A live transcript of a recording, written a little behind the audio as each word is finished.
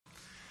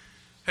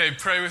Hey,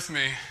 pray with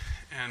me,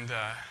 and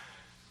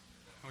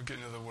we'll get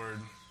into the Word.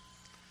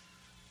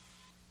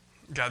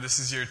 God, this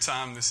is your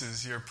time. This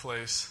is your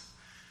place.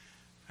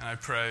 And I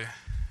pray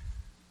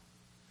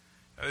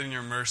that in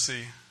your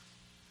mercy,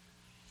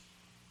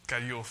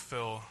 God, you will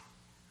fill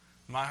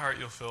my heart,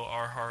 you'll fill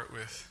our heart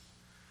with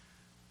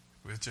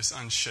just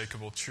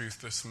unshakable truth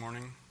this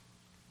morning.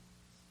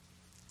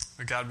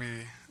 But God,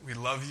 we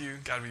love you.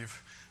 God,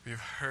 we've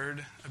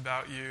heard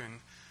about you,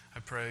 and I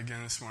pray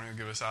again this morning you'll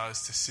give us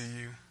eyes to see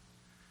you.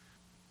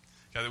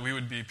 God, that we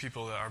would be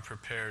people that are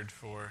prepared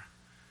for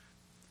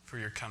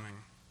your coming.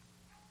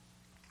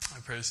 I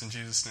pray this in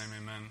Jesus' name,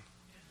 amen.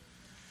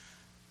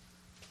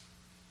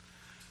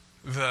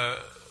 The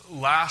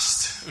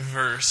last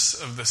verse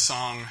of the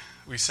song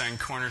we sang,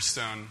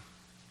 Cornerstone,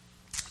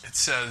 it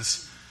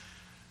says,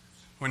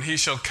 when he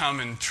shall come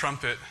in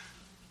trumpet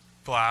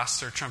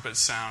blast or trumpet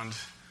sound,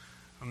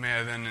 may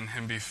I then in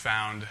him be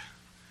found,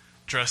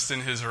 dressed in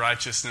his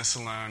righteousness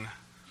alone,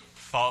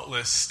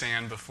 faultless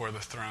stand before the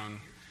throne.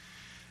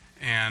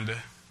 And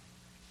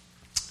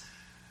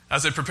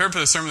as I prepared for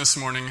the sermon this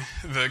morning,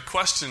 the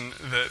question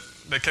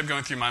that kept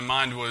going through my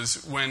mind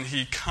was, when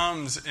he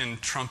comes in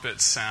trumpet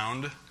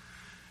sound,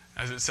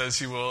 as it says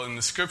he will in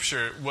the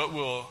scripture, what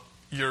will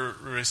your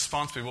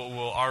response be? What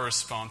will our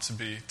response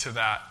be to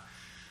that?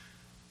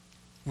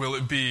 Will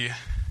it be,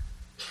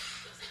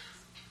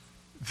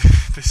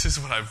 this is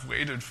what I've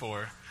waited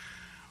for?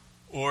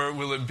 Or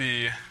will it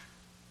be,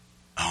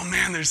 oh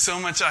man, there's so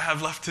much I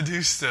have left to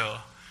do still?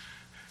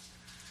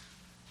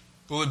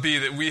 Will it be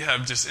that we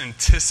have just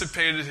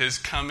anticipated his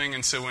coming,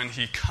 and so when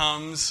he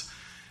comes,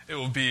 it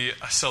will be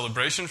a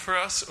celebration for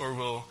us? Or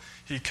will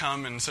he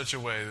come in such a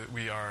way that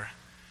we are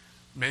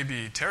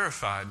maybe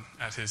terrified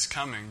at his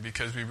coming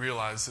because we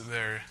realize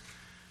that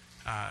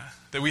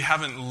we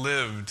haven't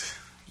lived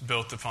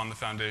built upon the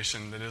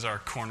foundation that is our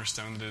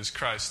cornerstone, that is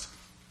Christ?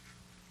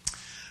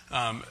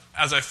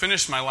 As I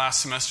finished my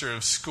last semester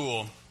of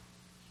school,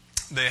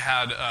 they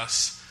had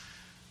us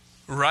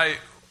write,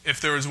 if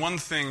there was one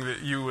thing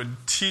that you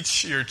would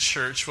teach your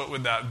church, what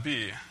would that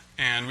be?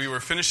 And we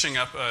were finishing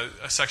up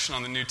a section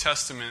on the New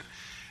Testament,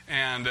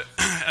 and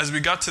as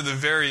we got to the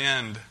very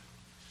end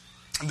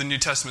of the New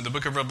Testament, the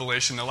book of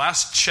Revelation, the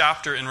last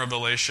chapter in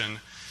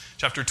Revelation,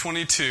 chapter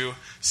 22,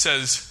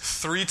 says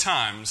 3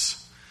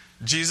 times,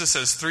 Jesus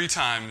says 3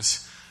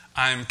 times,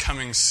 I am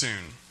coming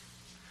soon.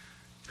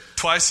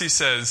 Twice he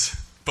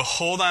says,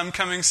 behold, I am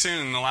coming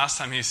soon, and the last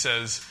time he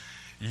says,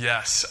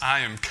 yes, I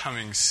am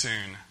coming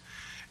soon.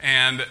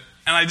 And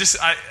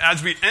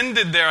as we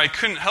ended there, I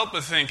couldn't help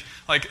but think,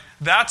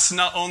 that's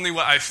not only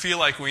what I feel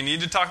like we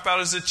need to talk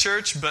about as a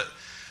church, but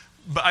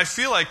I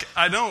feel like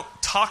I don't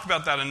talk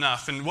about that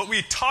enough. And what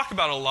we talk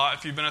about a lot,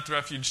 if you've been at the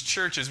Refuge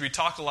Church, is we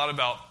talk a lot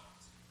about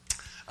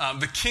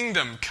the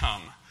kingdom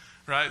come,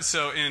 right?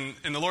 So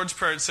in the Lord's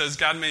Prayer, it says,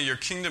 God, may your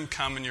kingdom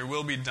come and your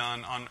will be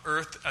done on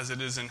earth as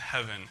it is in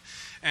heaven.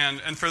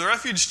 And for the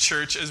Refuge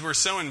Church, as we're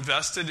so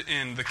invested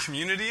in the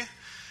community,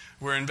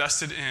 we're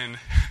invested in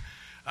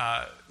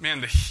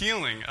the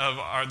healing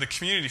of the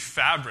community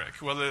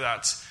fabric, whether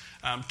that's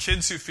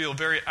kids who feel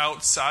very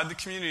outside the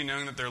community,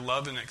 knowing that they're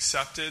loved and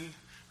accepted,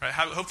 right?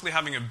 Hopefully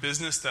having a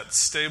business that's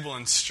stable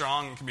and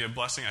strong and can be a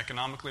blessing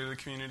economically to the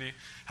community,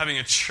 having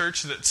a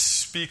church that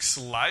speaks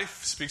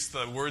life, speaks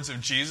the words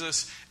of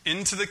Jesus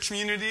into the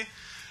community,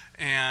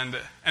 and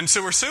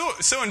so we're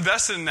so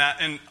invested in that.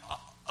 And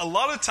a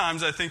lot of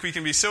times I think we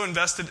can be so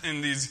invested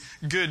in these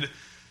good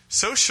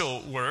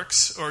social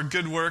works or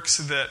good works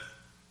that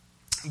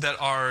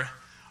are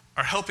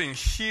helping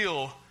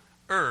heal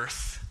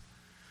earth,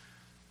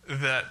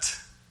 that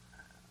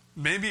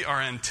maybe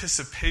our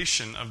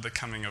anticipation of the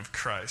coming of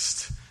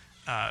Christ,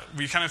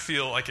 we kind of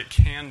feel like it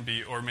can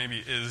be or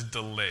maybe is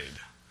delayed.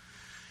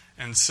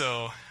 And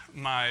so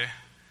my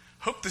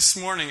hope this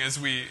morning as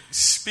we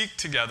speak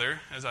together,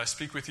 as I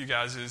speak with you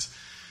guys, is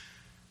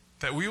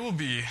that we will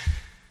be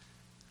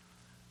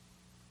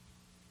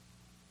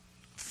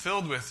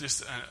filled with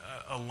just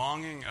a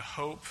longing, a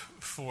hope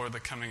for the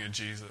coming of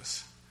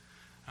Jesus.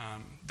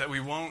 That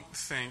we won't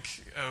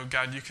think, oh,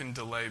 God, you can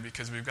delay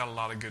because we've got a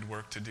lot of good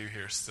work to do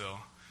here still.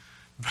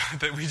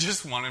 But that we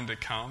just want him to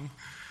come.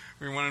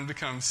 We want him to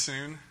come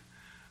soon.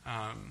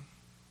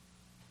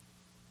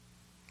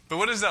 But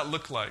what does that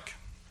look like?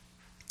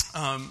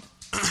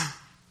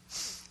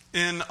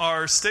 In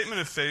our statement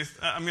of faith,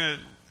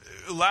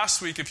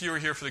 last week, if you were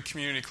here for the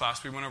community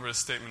class, we went over a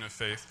statement of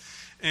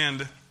faith.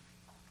 And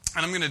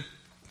I'm going to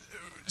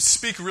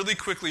speak really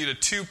quickly to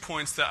 2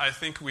 points that I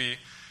think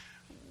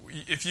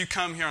if you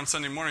come here on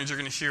Sunday mornings, you're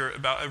going to hear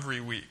about every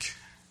week.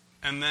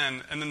 And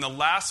then the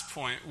last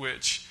point,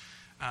 which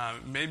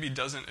maybe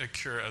doesn't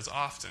occur as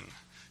often.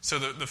 So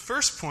the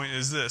first point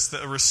is this,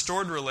 that a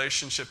restored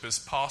relationship is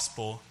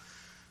possible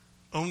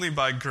only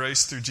by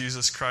grace through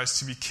Jesus Christ,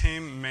 who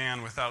became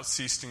man without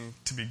ceasing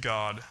to be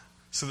God,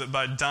 so that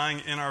by dying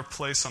in our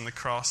place on the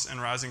cross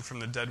and rising from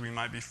the dead, we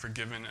might be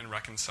forgiven and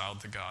reconciled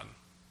to God.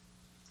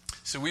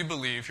 So we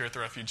believe here at the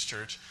Refuge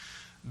Church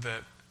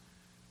that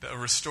a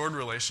restored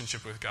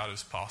relationship with God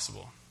is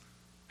possible.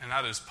 And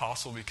that is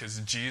possible because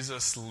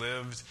Jesus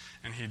lived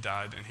and he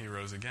died and he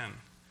rose again.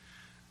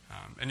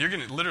 And you're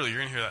going to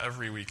hear that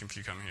every week if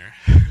you come here.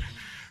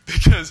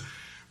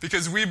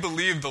 because we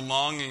believe the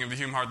longing of the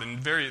human heart,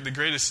 the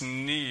greatest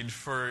need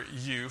for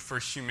you, for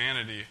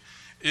humanity,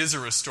 is a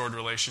restored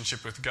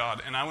relationship with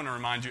God. And I want to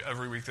remind you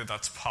every week that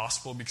that's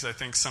possible, because I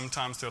think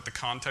sometimes throughout the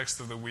context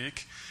of the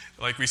week,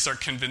 like we start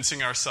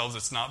convincing ourselves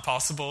it's not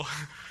possible,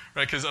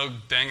 right? Because, oh,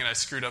 dang it, I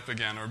screwed up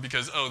again. Or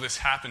because, oh, this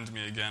happened to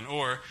me again.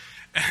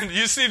 And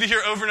you just need to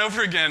hear over and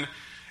over again,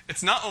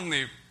 it's not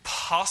only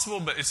possible,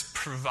 but it's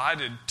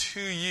provided to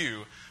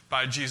you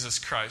by Jesus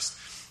Christ.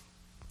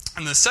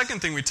 And the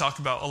second thing we talk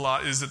about a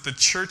lot is that the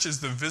church is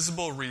the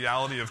visible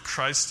reality of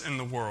Christ in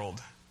the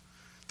world.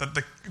 That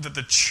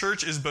the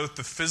church is both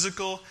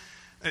physical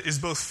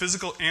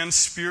and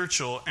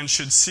spiritual, and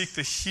should seek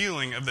the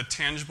healing of the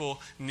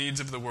tangible needs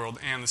of the world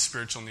and the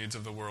spiritual needs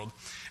of the world.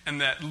 And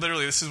that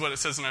literally, this is what it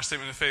says in our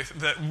statement of faith,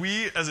 that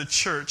we as a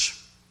church,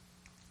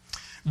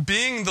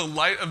 being the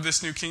light of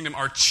this new kingdom,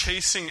 are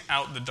chasing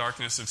out the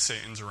darkness of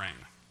Satan's reign.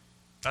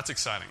 That's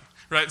exciting,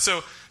 right?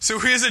 So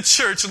we as a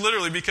church,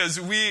 literally,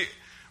 because we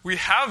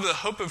have the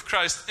hope of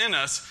Christ in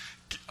us,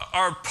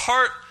 are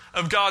part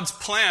of God's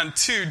plan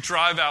to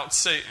drive out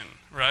Satan,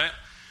 right?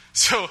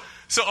 So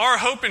our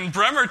hope in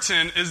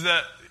Bremerton is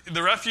that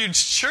the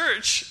Refuge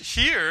Church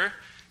here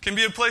can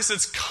be a place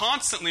that's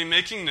constantly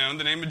making known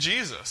the name of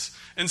Jesus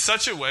in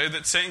such a way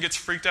that Satan gets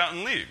freaked out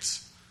and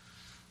leaves.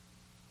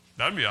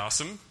 That'd be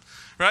awesome,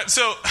 right?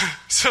 So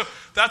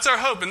that's our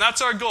hope, and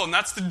that's our goal, and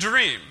that's the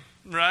dream,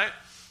 right?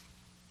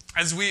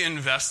 As we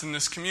invest in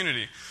this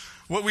community.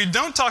 What we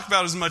don't talk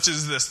about as much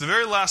as this, the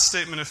very last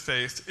statement of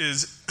faith,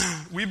 is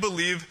we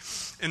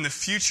believe in the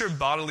future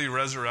bodily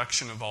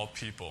resurrection of all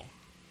people.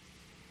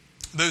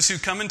 Those who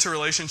come into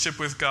relationship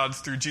with God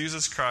through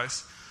Jesus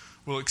Christ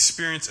will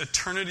experience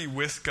eternity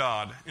with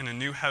God in a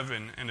new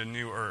heaven and a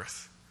new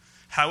earth.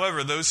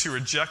 However, those who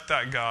reject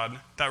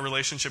that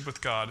relationship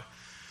with God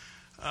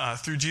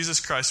through Jesus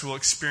Christ will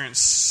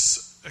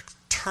experience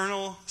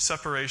eternal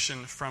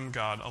separation from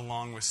God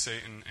along with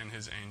Satan and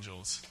his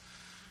angels.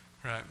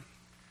 Right?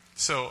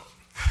 So,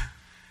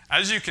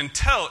 as you can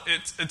tell,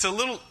 it's a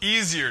little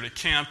easier to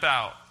camp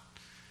out,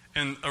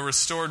 and a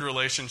restored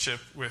relationship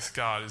with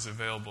God is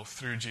available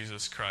through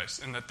Jesus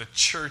Christ, and that the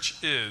church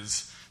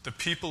is the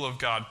people of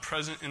God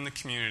present in the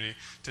community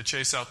to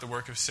chase out the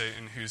work of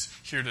Satan, who's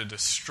here to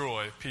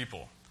destroy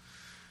people.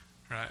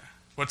 Right?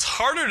 What's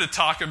harder to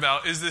talk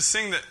about is this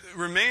thing that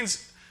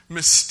remains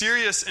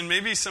mysterious and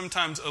maybe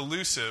sometimes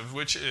elusive,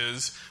 which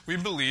is we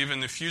believe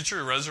in the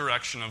future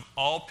resurrection of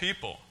all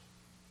people.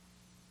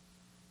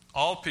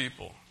 All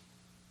people.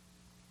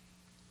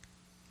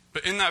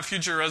 But in that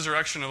future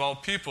resurrection of all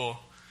people,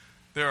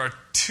 there are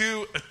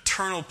two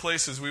eternal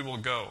places we will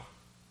go.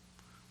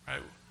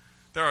 Right?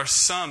 There are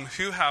some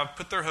who have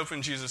put their hope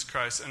in Jesus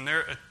Christ, and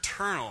they're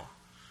eternal.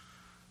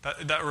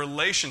 That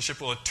relationship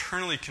will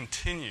eternally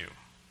continue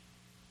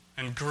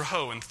and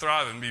grow and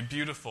thrive and be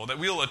beautiful. That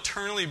we will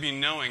eternally be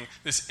knowing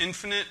this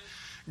infinite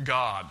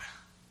God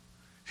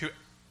who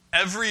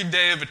every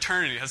day of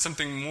eternity has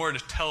something more to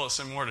tell us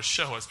and more to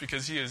show us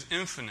because he is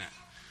infinite.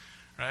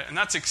 Right? And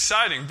that's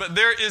exciting. But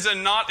there is a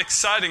not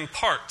exciting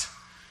part,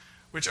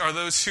 which are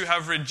those who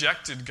have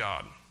rejected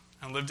God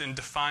and lived in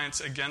defiance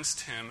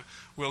against him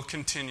will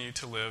continue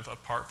to live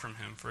apart from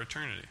him for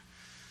eternity.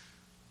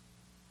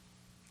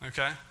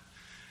 Okay?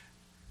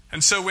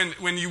 And so when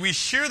we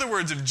hear the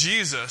words of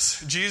Jesus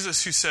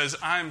who says,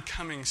 I'm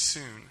coming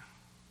soon,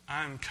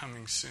 I'm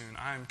coming soon,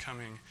 I'm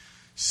coming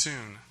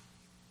soon.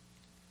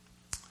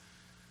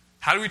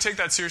 How do we take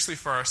that seriously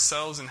for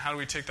ourselves, and how do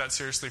we take that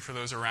seriously for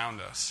those around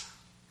us?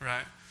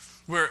 Right?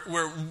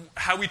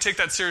 How we take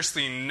that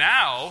seriously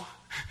now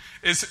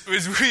is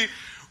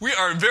we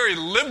are very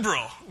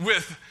liberal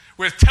with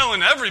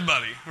telling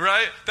everybody,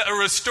 right, that a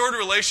restored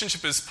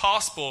relationship is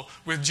possible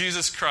with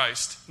Jesus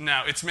Christ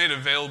now. It's made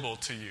available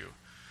to you.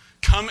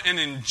 Come and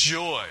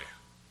enjoy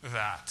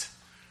that,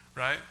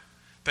 right?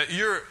 That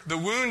the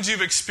wounds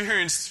you've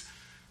experienced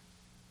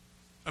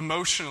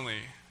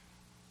emotionally,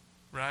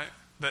 right?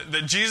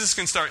 That Jesus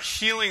can start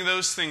healing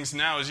those things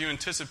now as you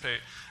anticipate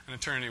an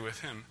eternity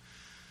with him.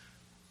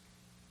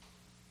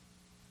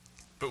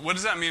 But what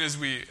does that mean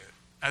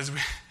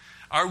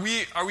are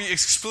we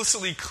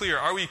explicitly clear?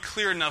 Are we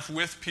clear enough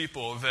with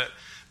people that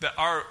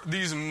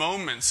these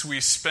moments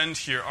we spend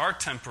here are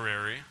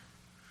temporary?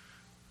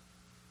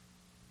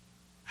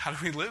 How do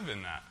we live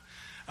in that?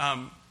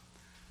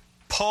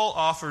 Paul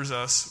offers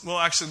us, well,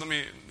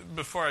 actually,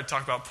 before I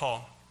talk about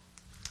Paul,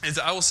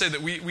 I will say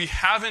that we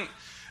haven't,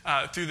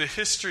 through the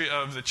history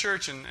of the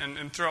church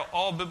and throughout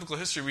all biblical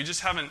history, we just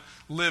haven't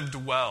lived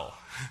well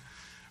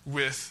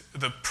with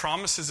the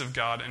promises of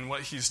God and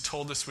what he's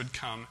told us would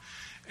come.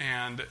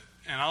 And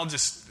I'll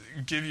just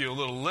give you a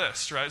little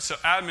list, right? So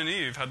Adam and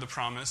Eve had the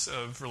promise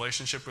of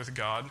relationship with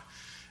God,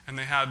 and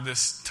they had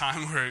this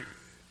time where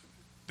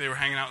they were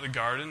hanging out in the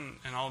garden,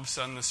 and all of a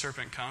sudden the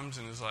serpent comes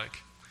and is like,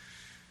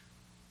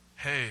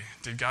 hey,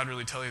 did God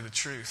really tell you the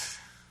truth?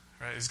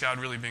 Right? Is God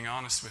really being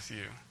honest with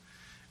you?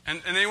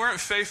 And they weren't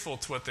faithful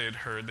to what they had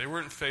heard. They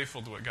weren't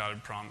faithful to what God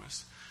had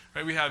promised.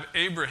 Right? We have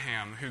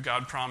Abraham, who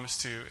God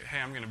promised to, hey,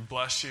 I'm going to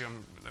bless you,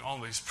 all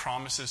these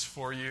promises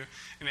for you.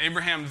 And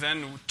Abraham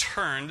then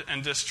turned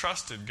and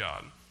distrusted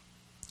God.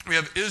 We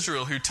have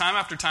Israel, who time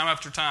after time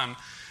after time,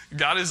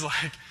 God is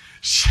like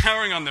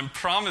showering on them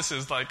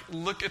promises like,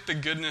 look at the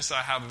goodness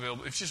I have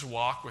available. If you just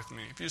walk with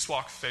me, if you just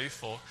walk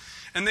faithful.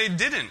 And they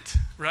didn't,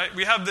 right?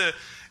 We have the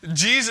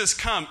Jesus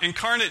come,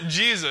 incarnate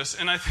Jesus.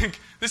 And I think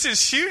this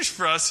is huge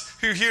for us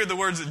who hear the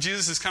words that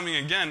Jesus is coming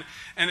again.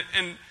 And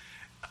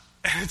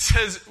it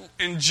says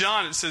in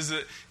John, it says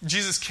that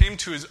Jesus came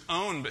to his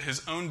own, but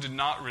his own did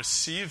not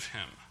receive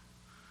him.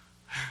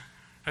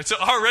 And so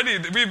already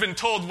we've been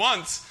told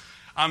once,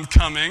 I'm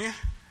coming.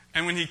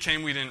 And when he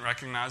came, we didn't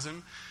recognize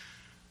him.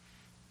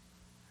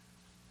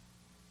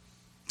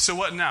 So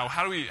what now?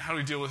 How do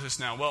we deal with this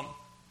now? Well,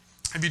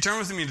 if you turn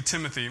with me to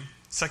Timothy,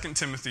 2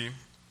 Timothy,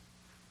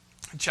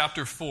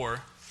 chapter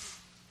 4,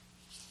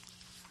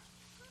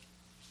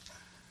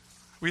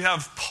 we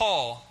have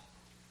Paul.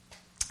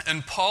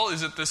 And Paul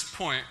is at this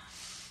point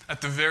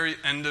at the very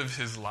end of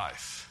his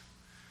life.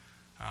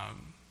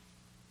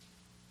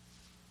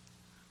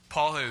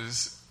 Paul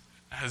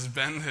has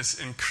been this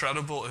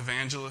incredible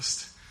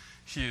evangelist.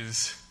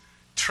 He's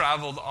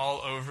traveled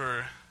all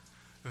over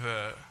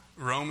the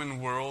Roman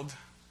world,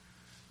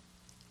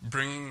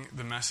 bringing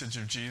the message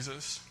of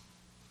Jesus.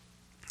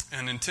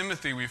 And in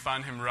Timothy, we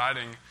find him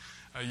writing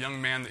a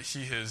young man that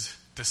he has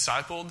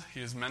discipled, he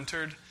has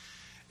mentored.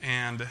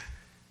 And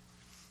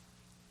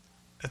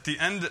at the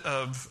end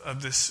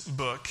of this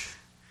book,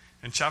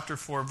 in chapter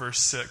 4, verse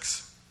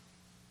 6,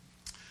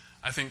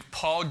 I think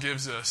Paul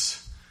gives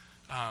us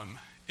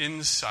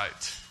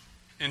insight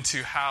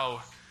into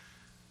how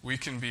we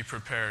can be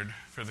prepared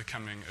for the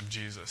coming of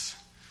Jesus.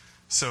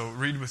 So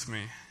read with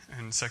me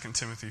in 2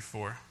 Timothy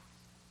 4.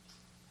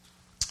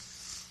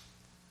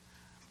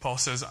 Paul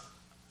says,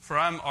 "For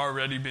I am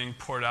already being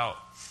poured out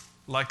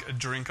like a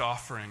drink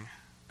offering,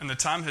 and the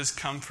time has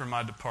come for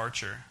my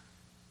departure.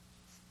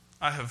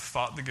 I have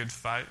fought the good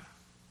fight.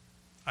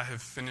 I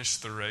have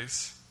finished the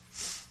race.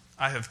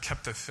 I have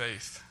kept the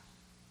faith.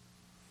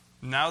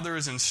 Now there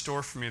is in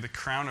store for me the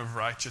crown of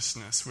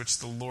righteousness, which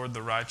the Lord,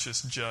 the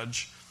righteous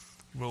judge,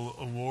 will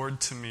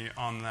award to me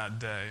on that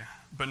day.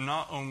 But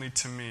not only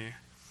to me,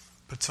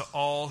 but to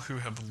all who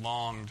have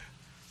longed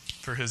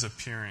for his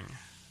appearing."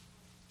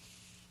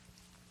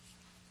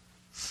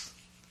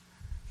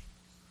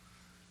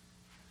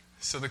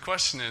 So the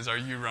question is, are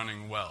you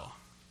running well?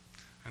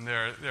 And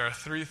there are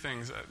three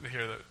things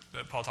here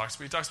that Paul talks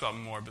about. He talks about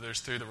more, but there's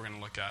three that we're going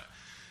to look at.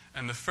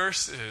 And the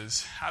first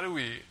is, how do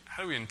we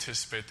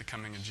anticipate the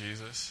coming of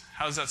Jesus?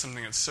 How is that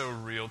something that's so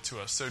real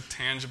to us, so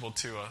tangible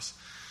to us,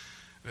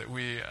 that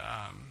we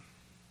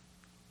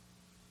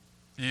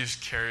you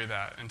just carry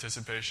that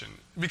anticipation?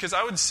 Because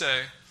I would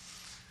say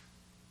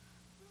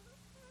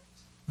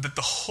that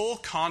the whole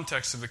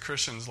context of the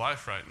Christian's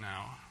life right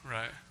now,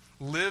 right,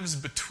 lives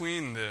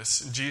between this,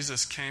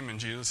 Jesus came and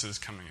Jesus is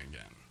coming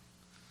again.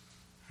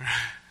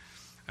 Right?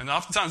 And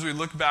oftentimes we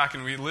look back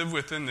and we live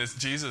within this,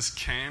 Jesus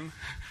came,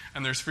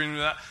 and there's freedom to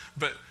that,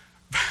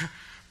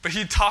 but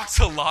he talks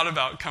a lot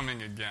about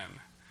coming again.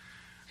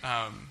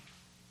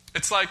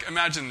 It's like,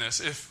 imagine this,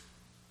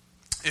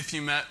 if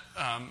you met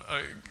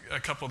a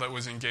couple that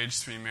was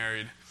engaged to be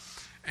married,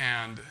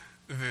 and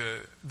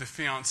the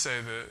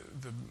fiance,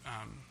 the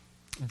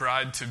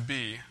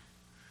bride-to-be,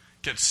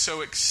 gets so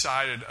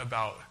excited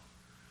about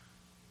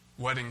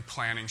wedding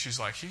planning, she's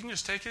like, he can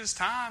just take his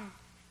time.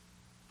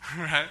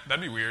 Right?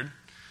 That'd be weird.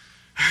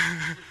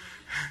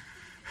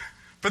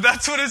 But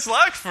that's what it's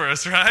like for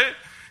us, right?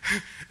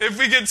 If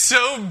we get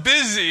so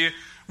busy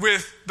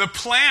with the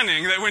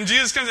planning that when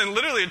Jesus comes in,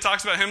 literally it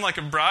talks about him like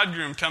a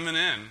bridegroom coming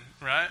in,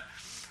 right?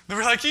 And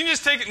we're like, you can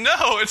just take it.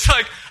 No, it's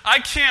like, I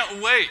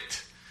can't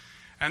wait.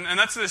 And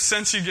that's the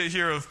sense you get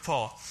here of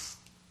Paul.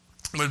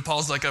 But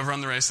Paul's like, I've run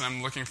the race and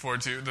I'm looking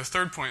forward to. The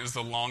third point is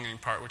the longing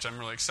part, which I'm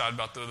really excited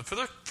about.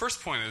 The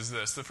first point is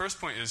this. The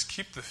first point is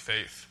keep the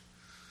faith.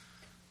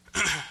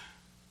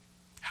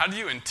 How do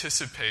you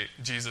anticipate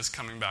Jesus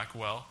coming back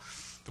well?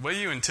 The way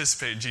you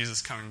anticipate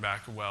Jesus coming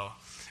back well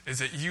is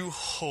that you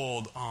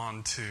hold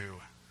on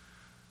to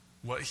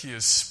what he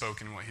has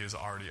spoken, what he has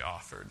already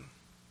offered.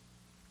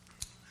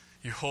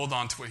 You hold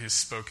on to what he has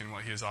spoken,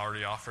 what he has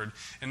already offered.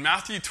 In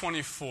Matthew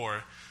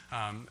 24,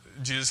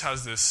 Jesus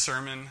has this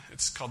sermon.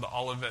 It's called the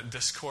Olivet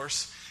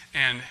Discourse.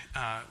 And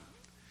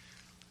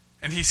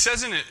he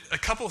says in it a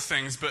couple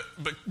things, but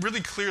really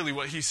clearly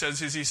what he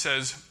says is, he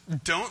says,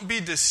 don't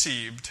be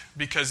deceived,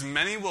 because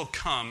many will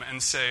come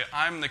and say,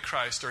 I'm the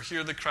Christ, or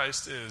here the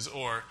Christ is.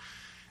 Or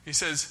he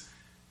says,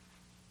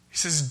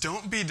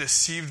 don't be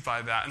deceived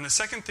by that. And the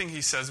second thing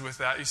he says with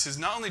that, he says,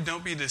 not only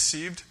don't be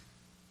deceived,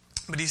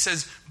 but he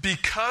says,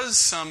 because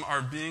some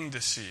are being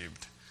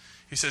deceived.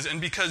 He says,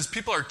 and because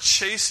people are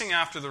chasing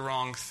after the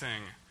wrong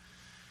thing.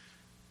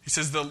 He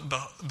says, the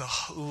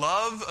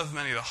love of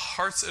many, the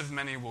hearts of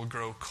many will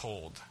grow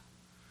cold.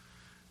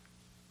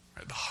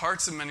 Right? The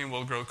hearts of many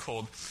will grow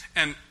cold.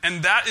 And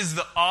that is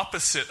the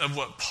opposite of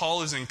what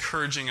Paul is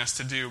encouraging us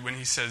to do when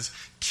he says,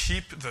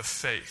 keep the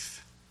faith.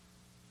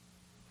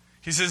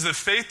 He says the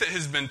faith that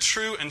has been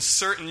true and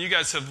certain, you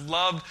guys have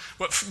loved,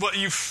 what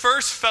you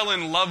first fell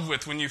in love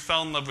with when you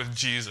fell in love with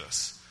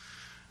Jesus,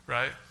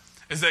 right?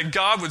 Is that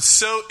God was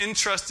so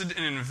interested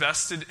and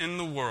invested in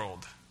the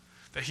world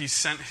that he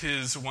sent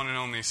his one and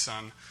only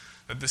Son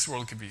that this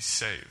world could be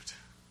saved,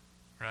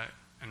 right?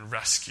 And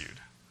rescued.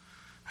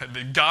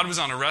 That God was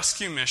on a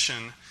rescue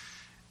mission,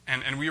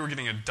 and we were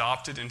getting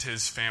adopted into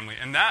his family.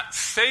 And that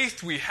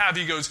faith we have,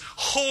 he goes,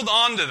 hold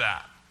on to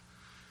that.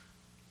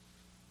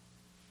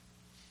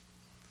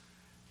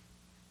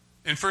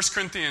 In 1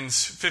 Corinthians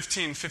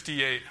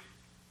 15:58,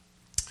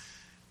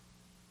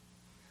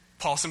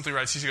 Paul simply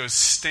writes, he goes,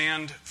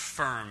 stand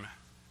firm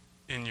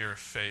in your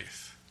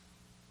faith.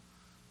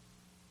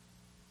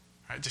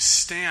 Right? Just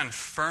stand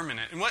firm in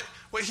it. And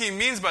what he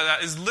means by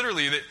that is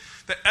literally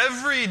that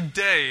every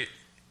day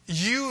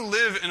you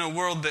live in a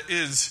world that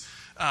is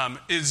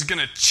going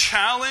to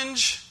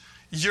challenge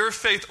your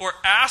faith or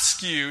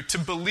ask you to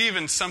believe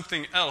in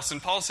something else.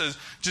 And Paul says,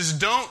 just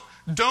don't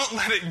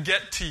let it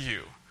get to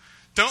you.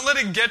 Don't let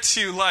it get to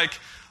you like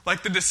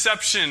the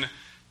deception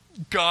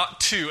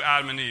got to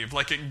Adam and Eve,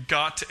 like it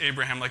got to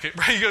Abraham. Right?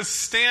 He goes,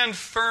 stand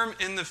firm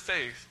in the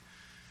faith.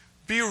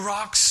 Be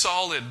rock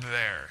solid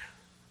there.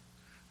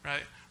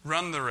 Right?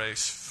 Run the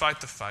race,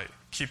 fight the fight,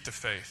 keep the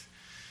faith.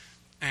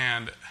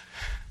 And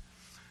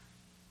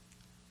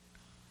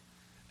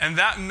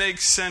that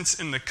makes sense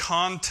in the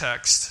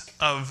context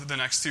of the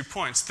next 2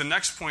 points. The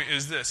next point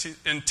is this: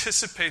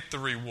 anticipate the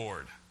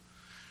reward.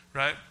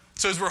 Right?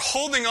 So as we're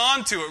holding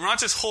on to it, we're not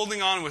just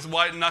holding on with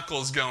white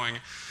knuckles going,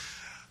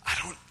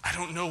 I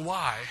don't know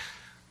why.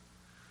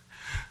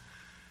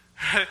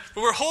 Right?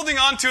 But we're holding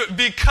on to it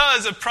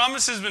because a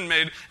promise has been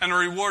made and a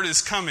reward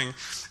is coming.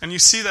 And you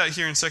see that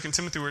here in 2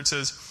 Timothy where it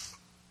says,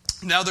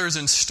 now there is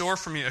in store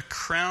for me a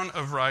crown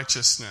of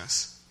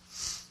righteousness,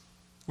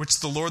 which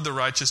the Lord the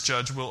righteous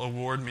judge will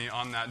award me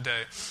on that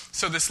day.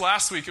 So this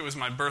last week it was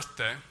my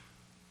birthday.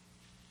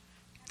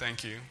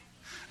 Thank you.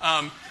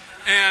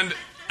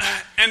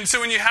 And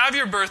so when you have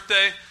your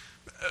birthday,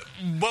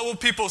 what will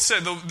people say?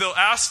 They'll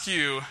ask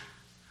you,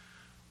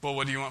 well,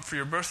 what do you want for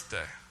your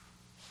birthday?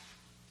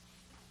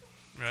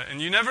 Right? And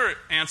you never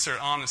answer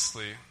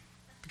honestly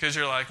because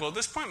you're like, well, at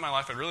this point in my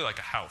life, I'd really like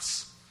a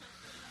house.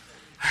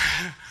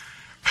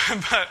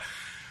 But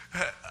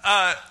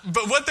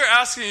what they're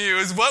asking you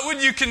is, what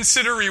would you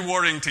consider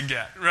rewarding to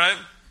get, right?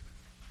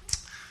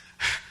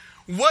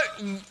 What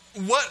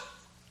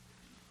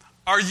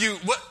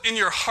in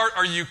your heart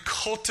are you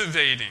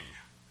cultivating,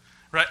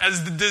 right,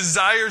 as the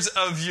desires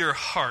of your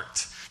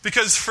heart?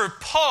 Because for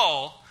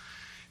Paul,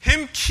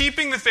 him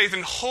keeping the faith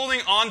and holding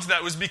on to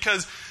that was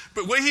because,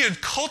 but what he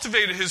had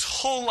cultivated his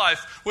whole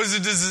life was a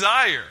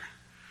desire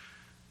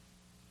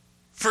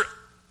for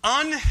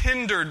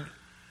unhindered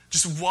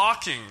just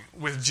walking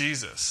with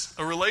Jesus,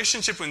 a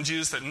relationship with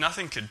Jesus that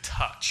nothing could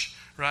touch,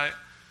 right?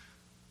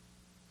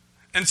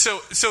 And so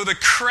the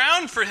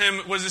crown for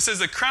him was, it says,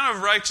 the crown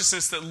of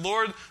righteousness that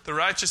Lord, the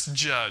righteous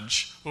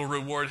judge, will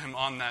reward him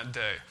on that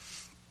day.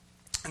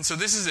 And so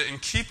this is it. In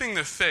keeping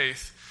the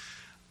faith,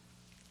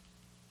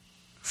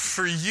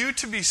 for you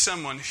to be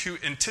someone who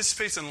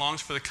anticipates and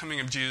longs for the coming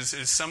of Jesus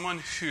is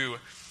someone who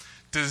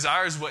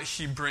desires what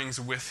he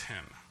brings with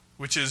him,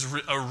 which is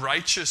a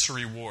righteous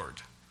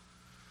reward.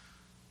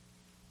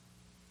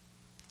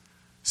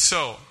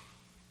 So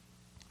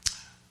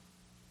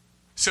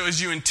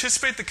as you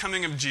anticipate the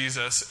coming of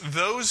Jesus,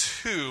 those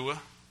who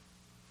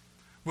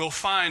will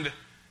find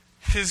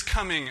his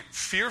coming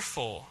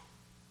fearful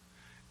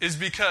is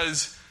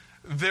because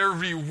their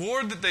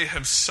reward that they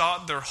have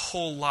sought their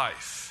whole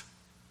life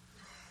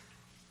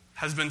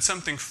has been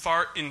something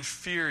far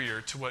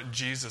inferior to what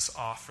Jesus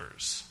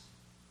offers.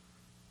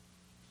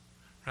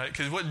 Right?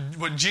 Because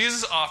what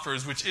Jesus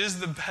offers, which is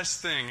the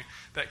best thing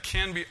that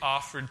can be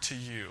offered to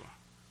you,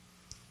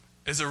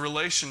 is a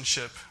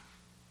relationship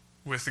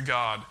with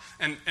God.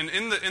 And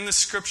in the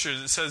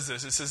scriptures it says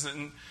this. It says that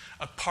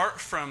apart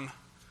from,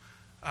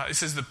 it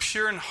says the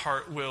pure in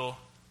heart will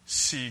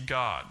see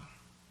God.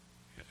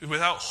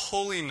 Without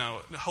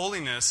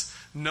holiness,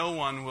 no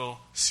one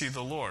will see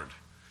the Lord.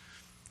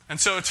 And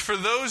so it's for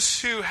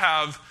those who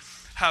have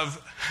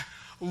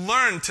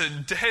learned to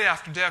day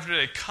after day after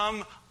day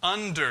come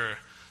under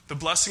the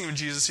blessing of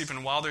Jesus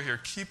even while they're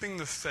here, keeping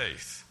the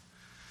faith,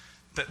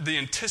 that the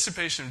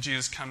anticipation of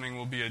Jesus coming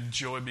will be a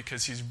joy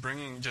because he's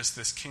bringing just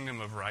this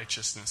kingdom of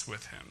righteousness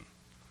with him.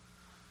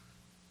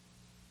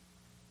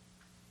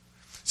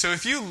 So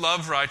if you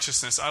love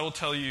righteousness, I will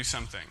tell you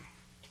something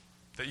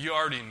that you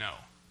already know.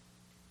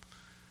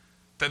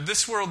 That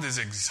this world is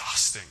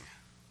exhausting.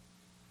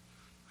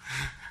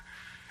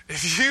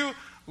 If you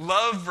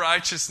love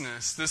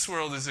righteousness, this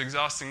world is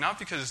exhausting, not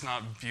because it's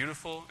not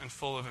beautiful and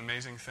full of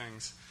amazing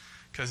things,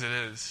 because it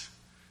is.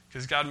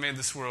 Because God made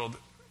this world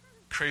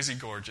crazy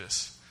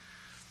gorgeous.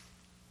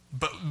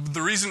 But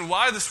the reason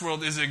why this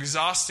world is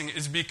exhausting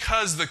is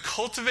because the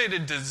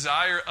cultivated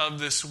desire of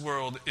this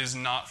world is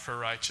not for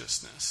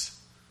righteousness.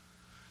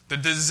 The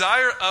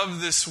desire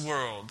of this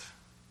world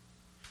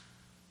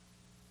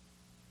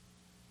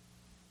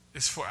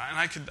is for, and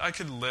I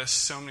could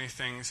list so many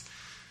things,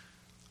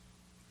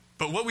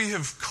 but what we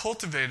have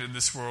cultivated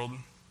this world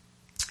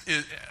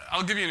is,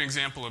 I'll give you an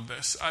example of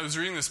this. I was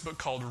reading this book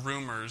called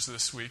Rumors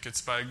this week.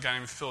 It's by a guy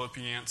named Philip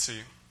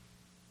Yancey,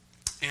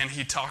 and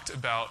he talked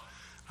about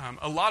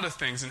a lot of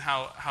things and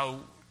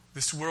how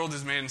this world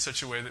is made in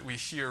such a way that we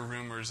hear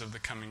rumors of the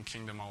coming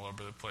kingdom all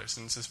over the place,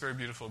 and it's this very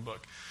beautiful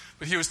book.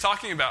 But he was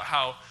talking about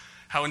how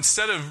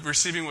instead of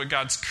receiving what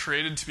God's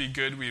created to be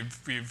good,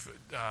 we've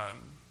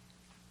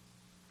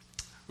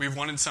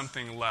wanted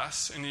something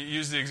less. And he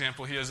used the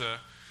example, he has a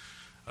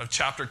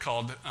chapter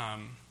called, I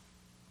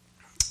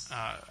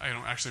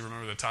don't actually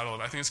remember the title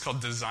of it, I think it's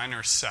called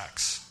Designer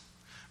Sex,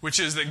 which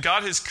is that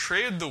God has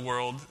created the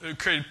world,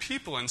 created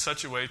people in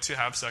such a way to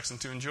have sex and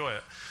to enjoy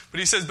it. But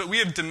he says, but we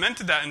have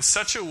demented that in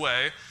such a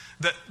way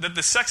that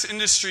the sex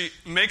industry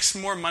makes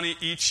more money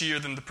each year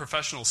than the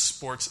professional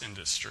sports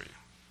industry.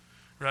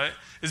 Right?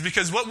 Is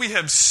because what we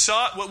have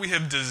sought, what we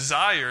have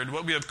desired,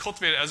 what we have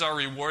cultivated as our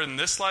reward in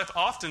this life,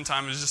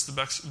 oftentimes is just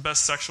the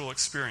best sexual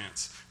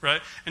experience.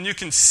 Right? And you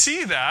can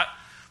see that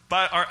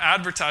by our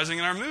advertising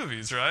in our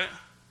movies, right?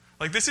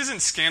 Like, this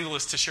isn't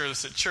scandalous to share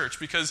this at church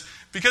because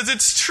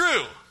it's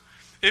true.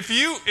 If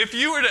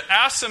you were to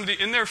ask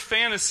somebody in their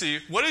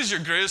fantasy, what is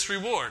your greatest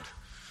reward?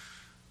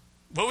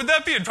 What would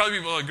that be? It'd probably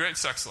be, well, a great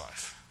sex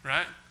life,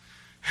 right?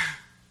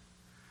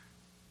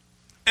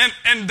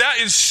 And that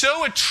is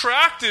so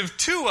attractive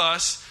to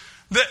us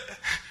that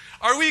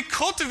are we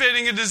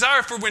cultivating a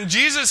desire for when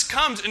Jesus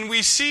comes and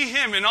we see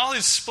him in all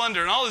his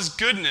splendor and all his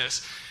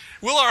goodness,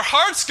 will our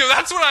hearts go,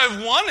 that's what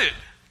I've wanted,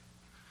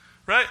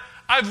 right?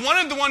 I've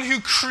wanted the one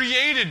who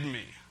created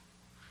me,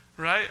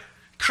 right?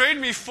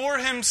 Created me for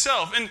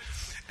himself. And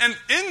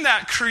in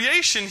that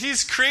creation,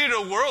 he's created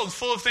a world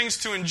full of things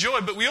to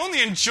enjoy, but we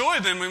only enjoy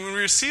them when we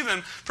receive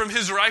them from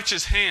his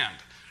righteous hand.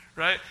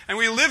 Right? And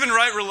we live in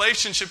right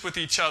relationship with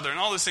each other and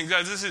all those things.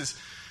 Guys,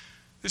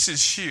 this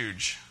is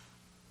huge.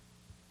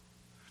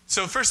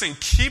 So first thing,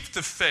 keep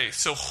the faith.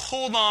 So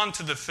hold on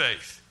to the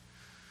faith.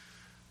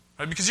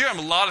 Right? Because you have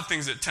a lot of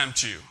things that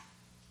tempt you.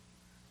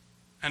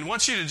 And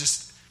want you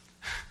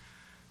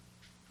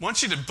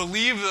to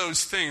believe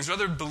those things,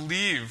 rather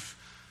believe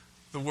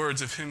the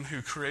words of him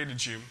who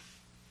created you.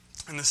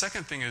 And the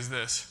second thing is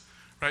this,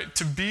 right?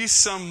 To be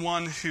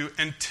someone who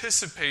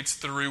anticipates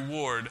the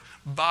reward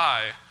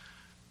by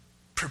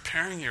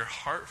preparing your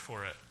heart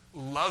for it,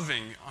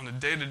 loving on a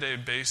day-to-day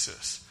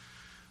basis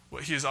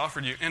what he has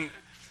offered you.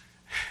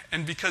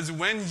 And because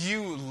when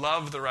you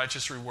love the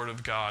righteous reward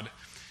of God,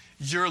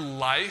 your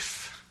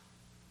life,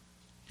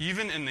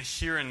 even in the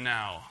here and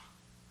now,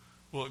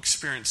 will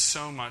experience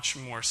so much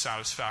more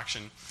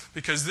satisfaction.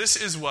 Because this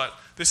is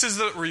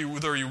the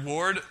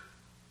reward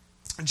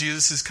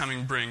Jesus'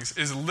 coming brings,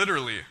 is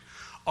literally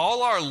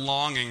all our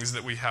longings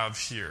that we have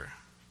here.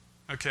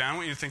 Okay, I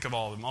want you to think of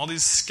all of them. All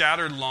these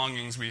scattered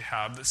longings we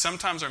have that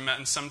sometimes are met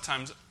and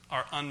sometimes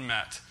are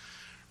unmet.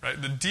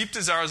 Right? The deep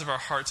desires of our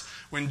hearts.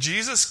 When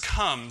Jesus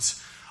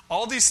comes,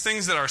 all these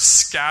things that are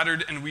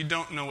scattered and we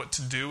don't know what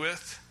to do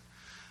with,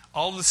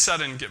 all of a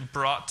sudden get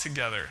brought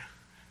together,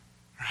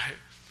 right?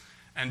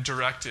 And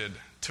directed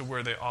to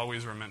where they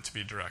always were meant to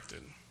be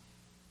directed.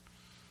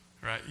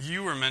 Right?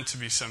 You were meant to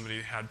be somebody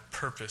who had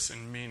purpose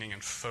and meaning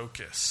and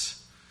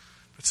focus.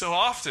 But so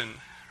often,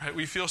 right,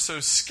 we feel so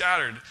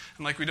scattered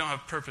and like we don't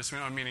have purpose, we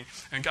don't have meaning.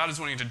 And God is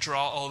wanting to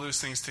draw all those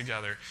things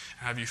together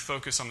and have you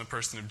focus on the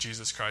person of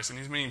Jesus Christ. And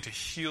he's wanting to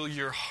heal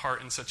your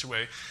heart in such a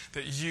way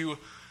that you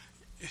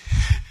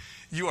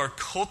are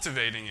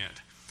cultivating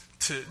it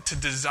to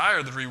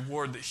desire the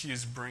reward that he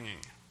is bringing,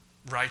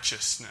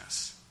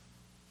 righteousness.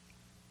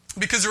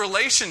 Because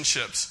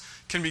relationships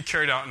can be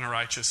carried out in a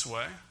righteous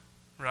way,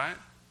 right?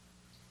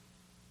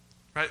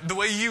 Right? The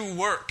way you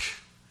work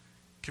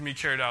can be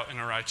carried out in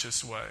a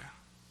righteous way.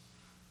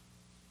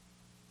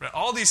 Right?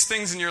 All these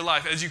things in your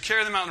life, as you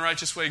carry them out in a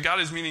righteous way, God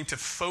is meaning to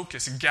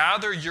focus,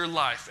 gather your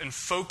life and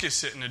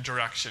focus it in a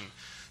direction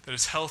that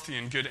is healthy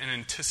and good and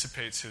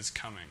anticipates his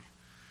coming.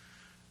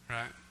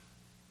 Right?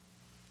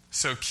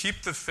 So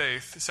keep the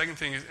faith. The second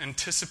thing is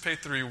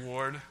anticipate the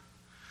reward.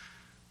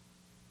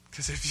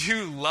 Because if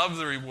you love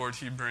the reward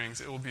he brings,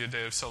 it will be a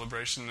day of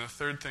celebration. And the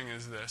third thing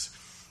is this,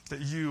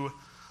 that you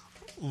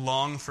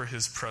long for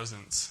his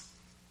presence.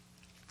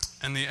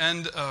 And the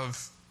end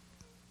of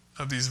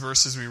these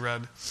verses we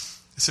read,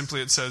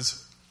 simply it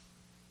says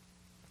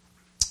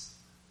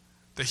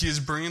that he is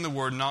bringing the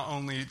word not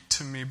only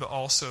to me, but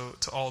also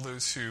to all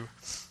those who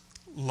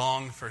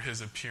long for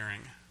his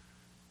appearing.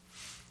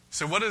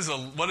 So what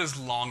does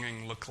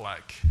longing look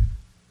like?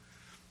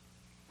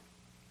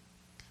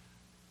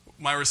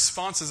 My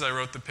response as I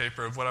wrote the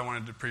paper of what I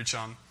wanted to preach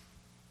on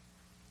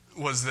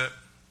was that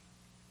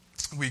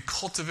we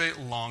cultivate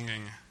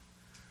longing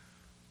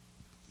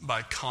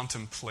by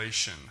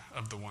contemplation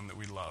of the one that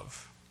we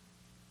love.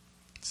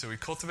 So we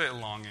cultivate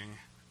longing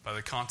by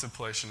the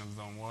contemplation of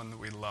the one that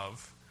we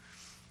love.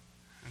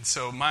 And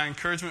so my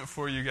encouragement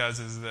for you guys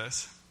is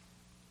this,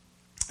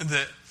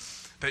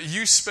 that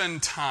you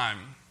spend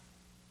time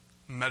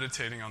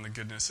meditating on the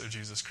goodness of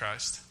Jesus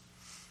Christ.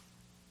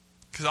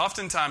 Because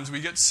oftentimes we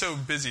get so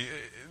busy.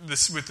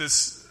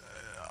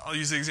 I'll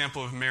use the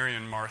example of Mary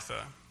and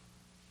Martha.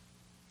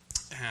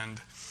 And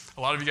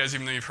a lot of you guys,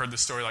 even though you've heard the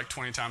story like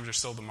 20 times, you're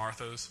still the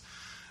Marthas.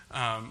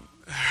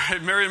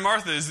 Mary and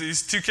Martha is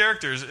these two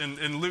characters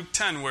in Luke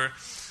 10 where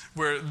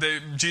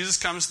Jesus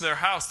comes to their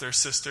house, they're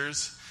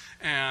sisters,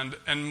 and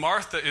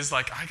Martha is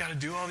like, I got to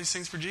do all these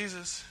things for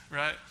Jesus,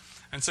 right?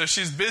 And so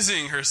she's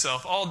busying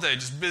herself all day,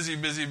 just busy.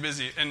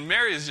 And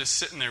Mary is just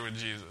sitting there with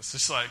Jesus,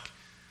 just like,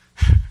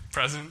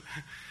 present.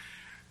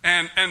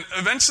 And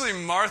eventually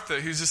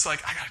Martha, who's just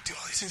like, I got to do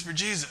all these things for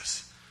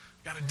Jesus.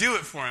 I got to do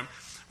it for him.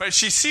 Right?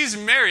 She sees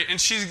Mary,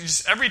 and she's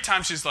just, every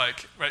time she's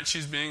like, right,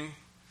 she's being,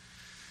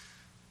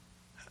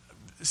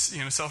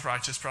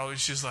 self-righteous probably.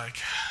 She's like,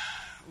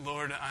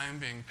 Lord, I am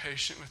being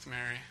patient with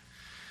Mary.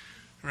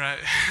 Right?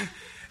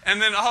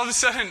 And then all of a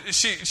sudden,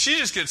 she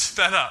just gets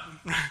fed up.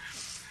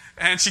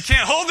 And she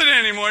can't hold it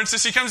anymore. And so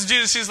she comes to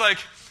Jesus. She's like,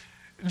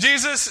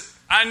 Jesus,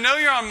 I know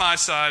you're on my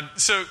side,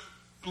 so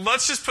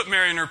let's just put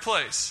Mary in her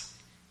place.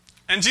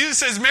 And Jesus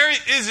says Mary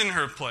is in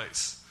her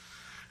place.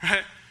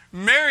 Right?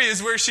 Mary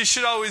is where she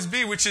should always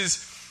be, which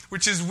is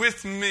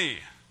with me.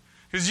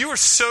 Because you are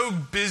so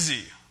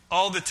busy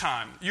all the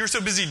time. You're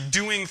so busy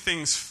doing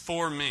things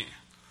for me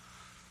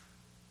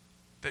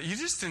that you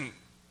just didn't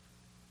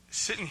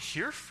sit and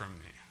hear from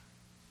me.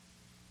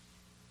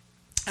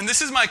 And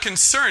this is my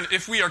concern.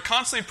 If we are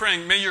constantly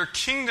praying, may your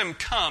kingdom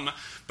come,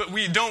 but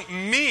we don't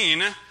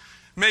mean,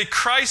 may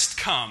Christ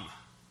come.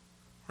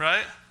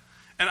 Right?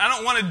 And I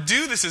don't want to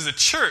do this as a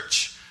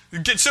church. We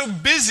get so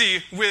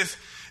busy with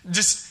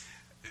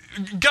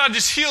God,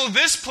 just heal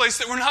this place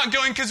that we're not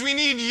going because we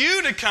need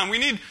you to come. We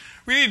need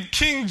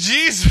King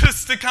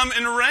Jesus to come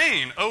and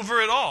reign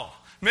over it all.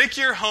 Make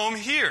your home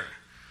here.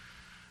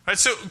 Right?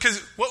 So, because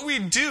what we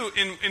do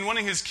in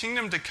wanting his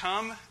kingdom to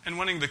come and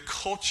wanting the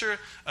culture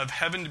of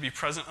heaven to be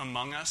present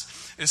among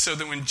us is so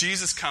that when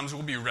Jesus comes,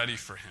 we'll be ready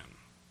for him.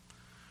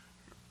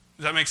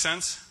 Does that make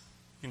sense?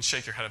 You can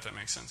shake your head if that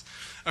makes sense.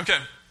 Okay.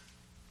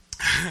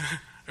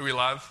 Are we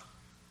live?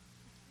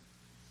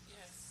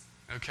 Yes.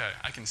 Okay,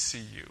 I can see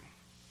you.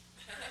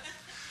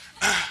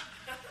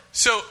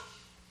 So,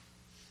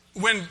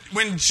 when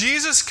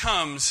Jesus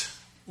comes,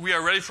 we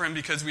are ready for him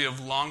because we have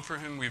longed for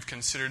him, we've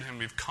considered him,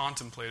 we've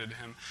contemplated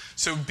him.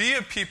 So be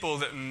a people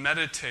that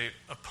meditate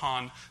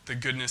upon the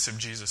goodness of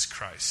Jesus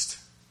Christ.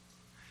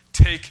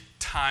 Take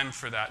time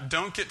for that.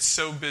 Don't get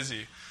so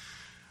busy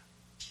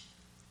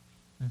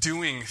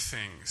doing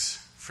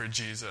things for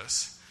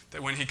Jesus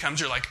that when he comes,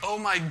 you're like, oh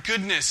my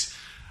goodness,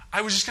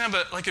 I was just going to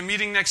have a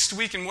meeting next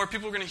week and more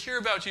people are going to hear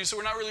about you, so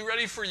we're not really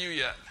ready for you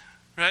yet.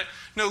 Right?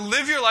 No,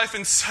 live your life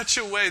in such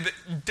a way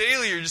that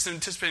daily you're just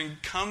anticipating,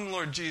 come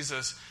Lord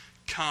Jesus,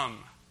 come.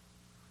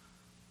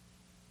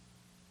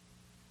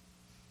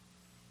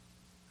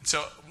 And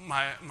so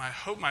my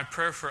hope, my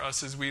prayer for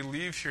us as we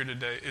leave here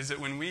today is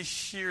that when we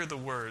hear the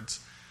words,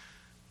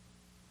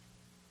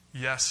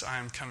 yes, I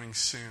am coming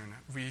soon,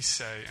 we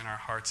say in our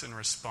hearts in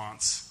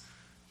response,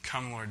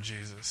 come Lord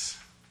Jesus.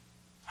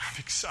 I'm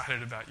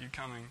excited about you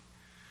coming.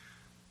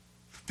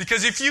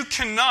 Because if you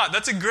cannot,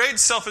 that's a great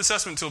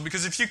self-assessment tool,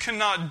 because if you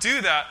cannot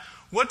do that,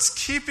 what's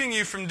keeping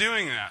you from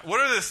doing that?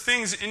 What are the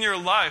things in your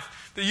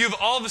life that you've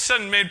all of a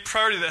sudden made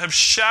priority that have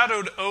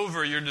shadowed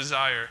over your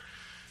desire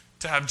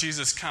to have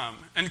Jesus come?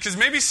 And because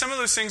maybe some of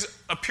those things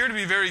appear to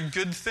be very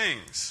good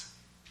things.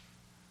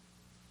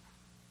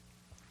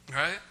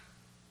 Right?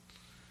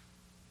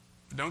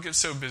 Don't get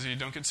so busy,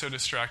 don't get so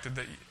distracted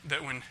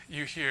that when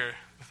you hear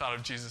the thought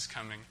of Jesus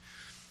coming,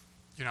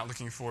 you're not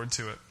looking forward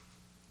to it.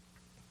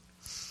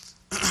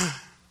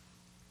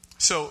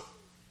 So,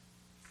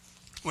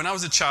 when I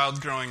was a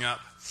child growing up,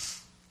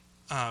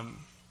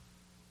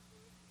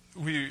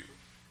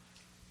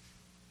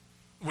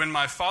 when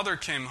my father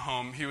came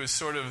home, he was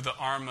sort of the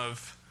arm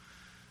of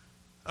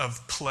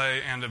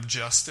play and of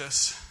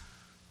justice.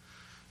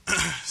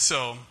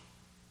 So,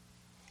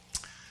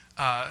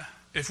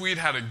 if we'd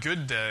had a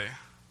good day,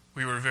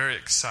 we were very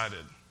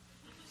excited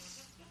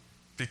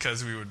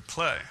because we would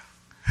play.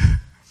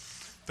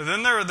 But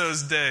then there were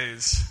those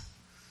days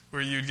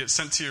where you'd get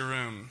sent to your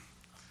room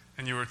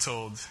and you were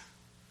told,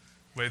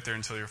 wait there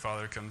until your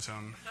father comes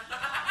home.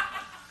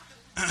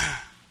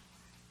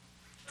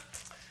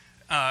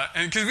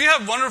 And because we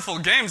have wonderful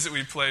games that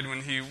we played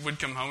when he would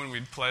come home, and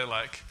we'd play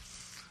like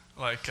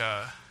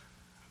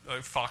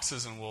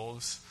foxes and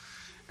wolves.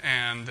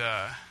 And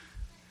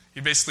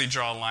you basically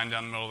draw a line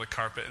down the middle of the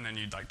carpet, and then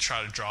you'd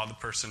try to draw the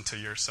person to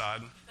your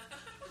side.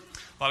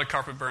 A lot of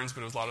carpet burns,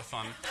 but it was a lot of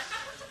fun.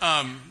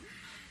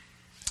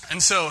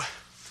 And so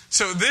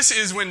this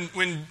is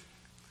when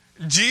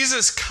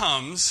Jesus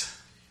comes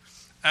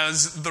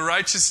as the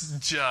righteous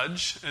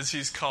judge, as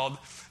he's called.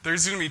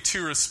 There's going to be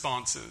two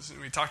responses. And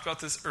we talked about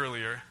this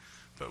earlier,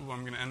 but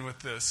I'm going to end with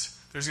this.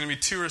 There's going to be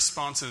two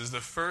responses.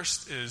 The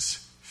first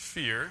is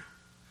fear,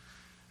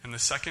 And the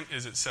second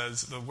is, it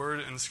says, the word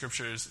in the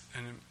scripture is,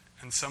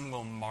 and some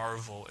will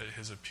marvel at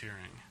his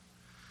appearing.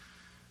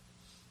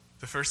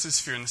 The first is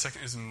fear, and the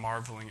second is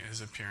marveling at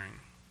his appearing.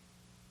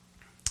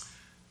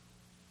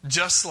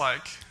 Just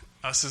like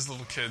us as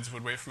little kids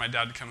would wait for my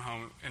dad to come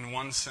home, in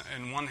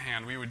one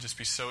hand, we would just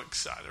be so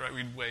excited, right?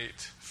 We'd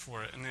wait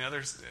for it. And the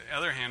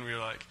other hand, we were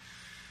like,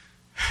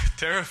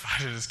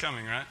 terrified it is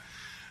coming, right?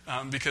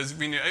 Because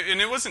we knew,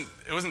 and it wasn't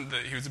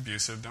that he was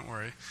abusive, don't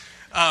worry.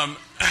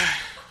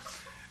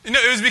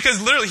 It was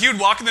because literally he would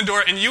walk in the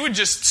door and you would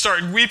just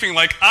start weeping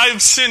like,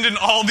 I've sinned in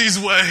all these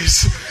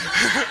ways.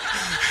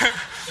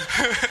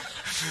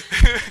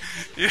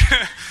 We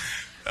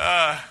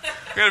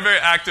had a very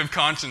active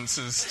conscience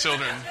as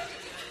children.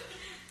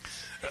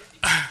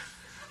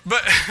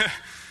 But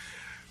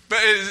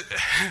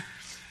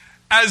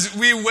as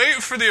we wait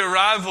for the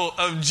arrival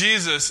of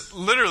Jesus,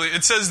 literally,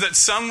 it says that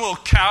some will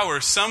cower,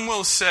 some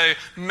will say,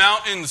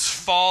 mountains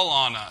fall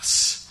on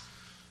us.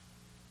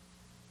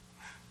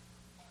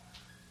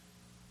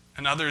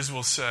 And others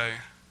will say,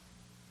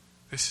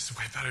 this is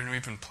way better than we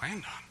even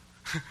planned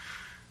on.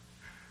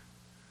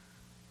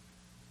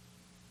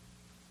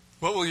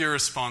 What will your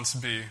response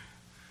be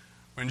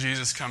when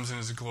Jesus comes in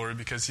his glory,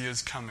 because he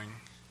is coming?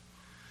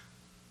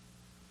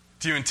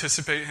 Do you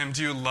anticipate him?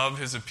 Do you love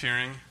his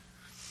appearing?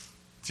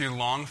 Do you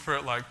long for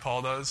it like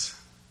Paul does?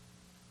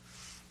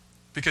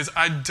 Because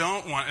I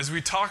don't want, as we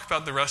talk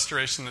about the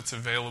restoration that's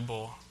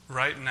available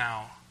right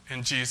now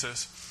in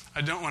Jesus,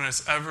 I don't want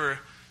us ever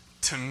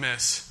to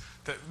miss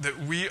that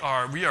we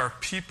are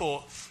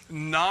people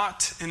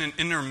not in an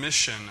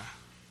intermission.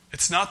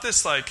 It's not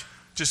this like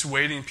just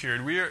waiting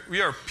period.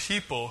 We are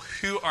people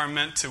who are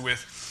meant to,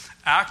 with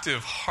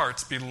active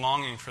hearts, be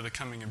longing for the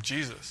coming of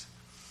Jesus.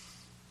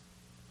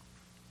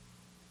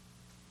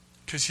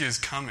 Because he is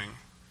coming,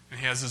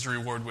 and he has his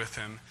reward with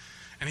him.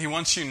 And he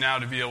wants you now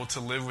to be able to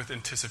live with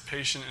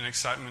anticipation and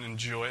excitement and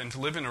joy, and to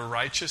live in a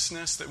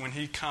righteousness that when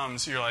he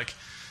comes, you're like,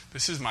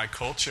 this is my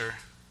culture,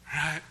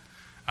 right?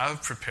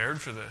 I've prepared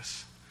for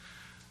this.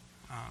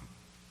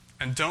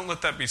 And don't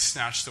let that be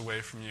snatched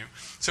away from you.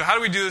 So how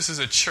do we do this as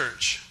a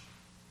church?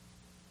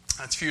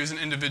 That's for you as an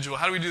individual.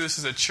 How do we do this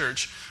as a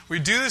church? We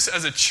do this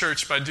as a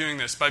church by doing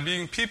this, by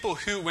being people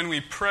who, when we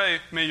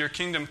pray, may your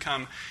kingdom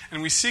come,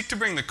 and we seek to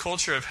bring the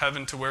culture of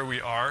heaven to where we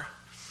are,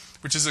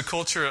 which is a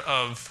culture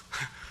of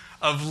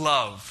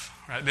love.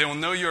 Right? They will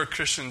know you are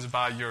Christians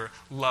by your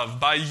love,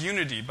 by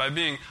unity, by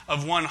being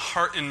of one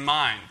heart and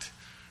mind.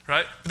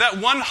 Right? But that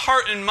one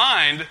heart and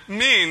mind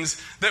means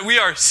that we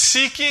are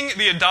seeking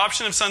the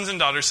adoption of sons and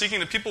daughters, seeking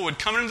that people would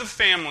come into the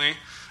family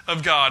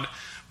of God,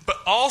 but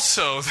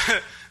also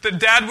that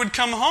dad would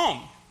come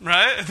home,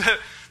 right?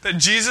 That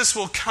Jesus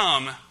will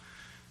come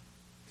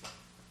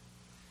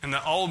and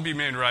that all will be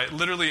made right.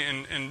 Literally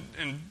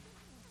in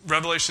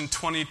Revelation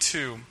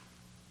 22,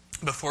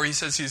 before he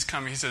says he's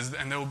coming, he says,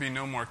 and there will be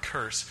no more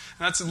curse.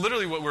 And that's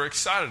literally what we're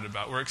excited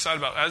about. We're excited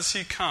about, as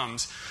he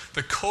comes,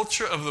 the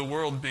culture of the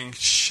world being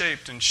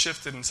shaped and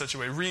shifted in such a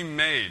way,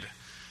 remade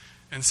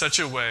in such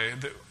a way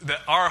that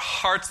our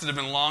hearts that have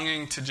been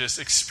longing to just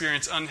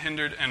experience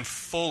unhindered and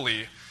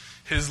fully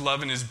his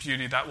love and his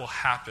beauty, that will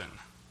happen.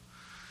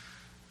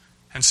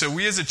 And so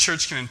we as a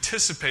church can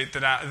anticipate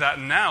that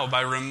now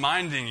by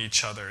reminding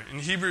each other. In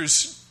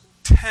Hebrews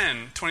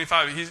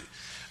 10:25,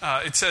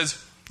 it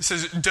says,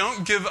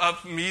 don't give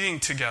up meeting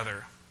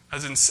together,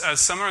 as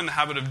some are in the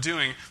habit of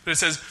doing. But it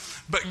says,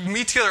 but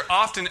meet together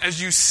often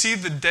as you see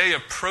the day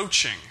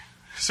approaching.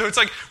 So it's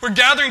like we're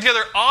gathering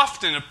together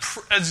often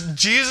as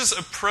Jesus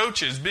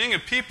approaches, being a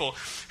people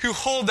who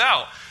hold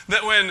out.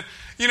 That when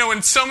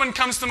someone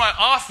comes to my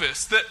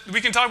office, that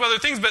we can talk about other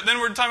things, but then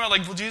we're talking about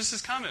like, well, Jesus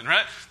is coming,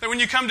 right? That when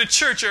you come to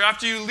church or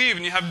after you leave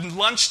and you have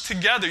lunch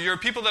together, you're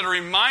people that are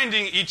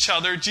reminding each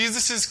other,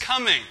 Jesus is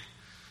coming.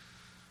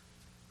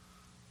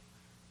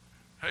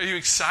 Are you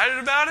excited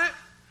about it?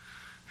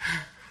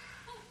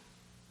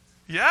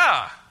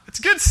 Yeah, it's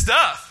good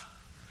stuff.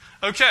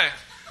 Okay,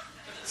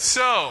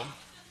 so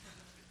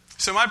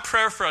my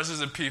prayer for us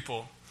as a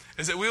people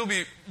is that we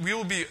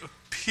will be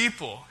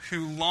people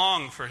who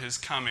long for his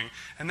coming,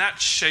 and that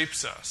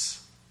shapes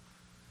us.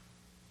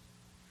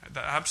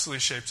 That absolutely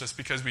shapes us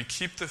because we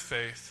keep the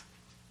faith,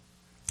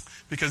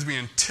 because we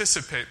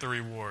anticipate the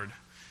reward,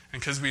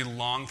 and because we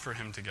long for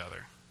him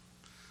together.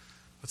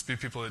 Let's be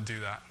people that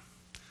do that.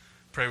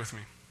 Pray with me.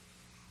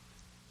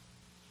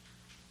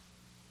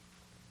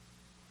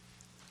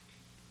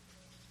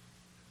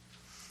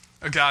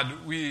 Oh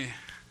God, we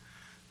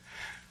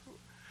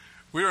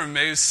are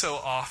amazed so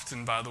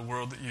often by the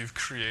world that you've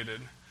created.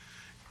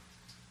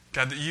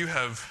 God, that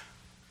you've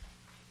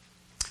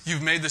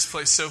made this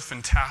place so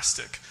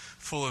fantastic,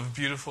 full of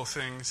beautiful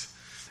things.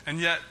 And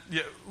yet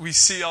we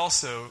see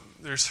also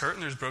there's hurt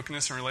and there's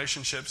brokenness in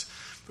relationships,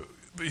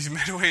 but you've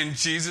made a way in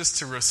Jesus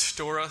to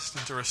restore us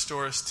and to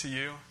restore us to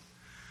you.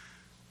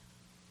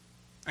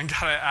 And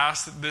God, I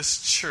ask that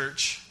this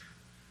church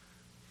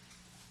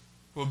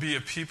will be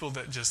a people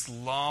that just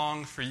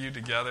long for you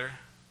together,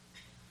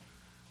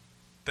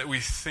 that we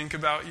think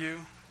about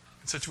you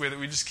in such a way that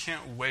we just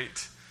can't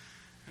wait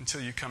until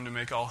you come to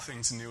make all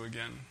things new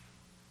again.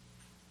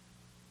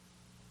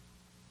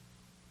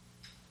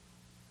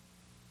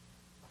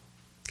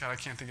 God, I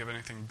can't think of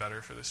anything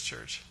better for this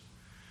church.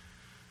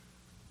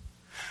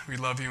 We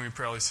love you and we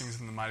pray all these things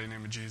in the mighty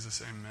name of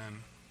Jesus.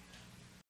 Amen.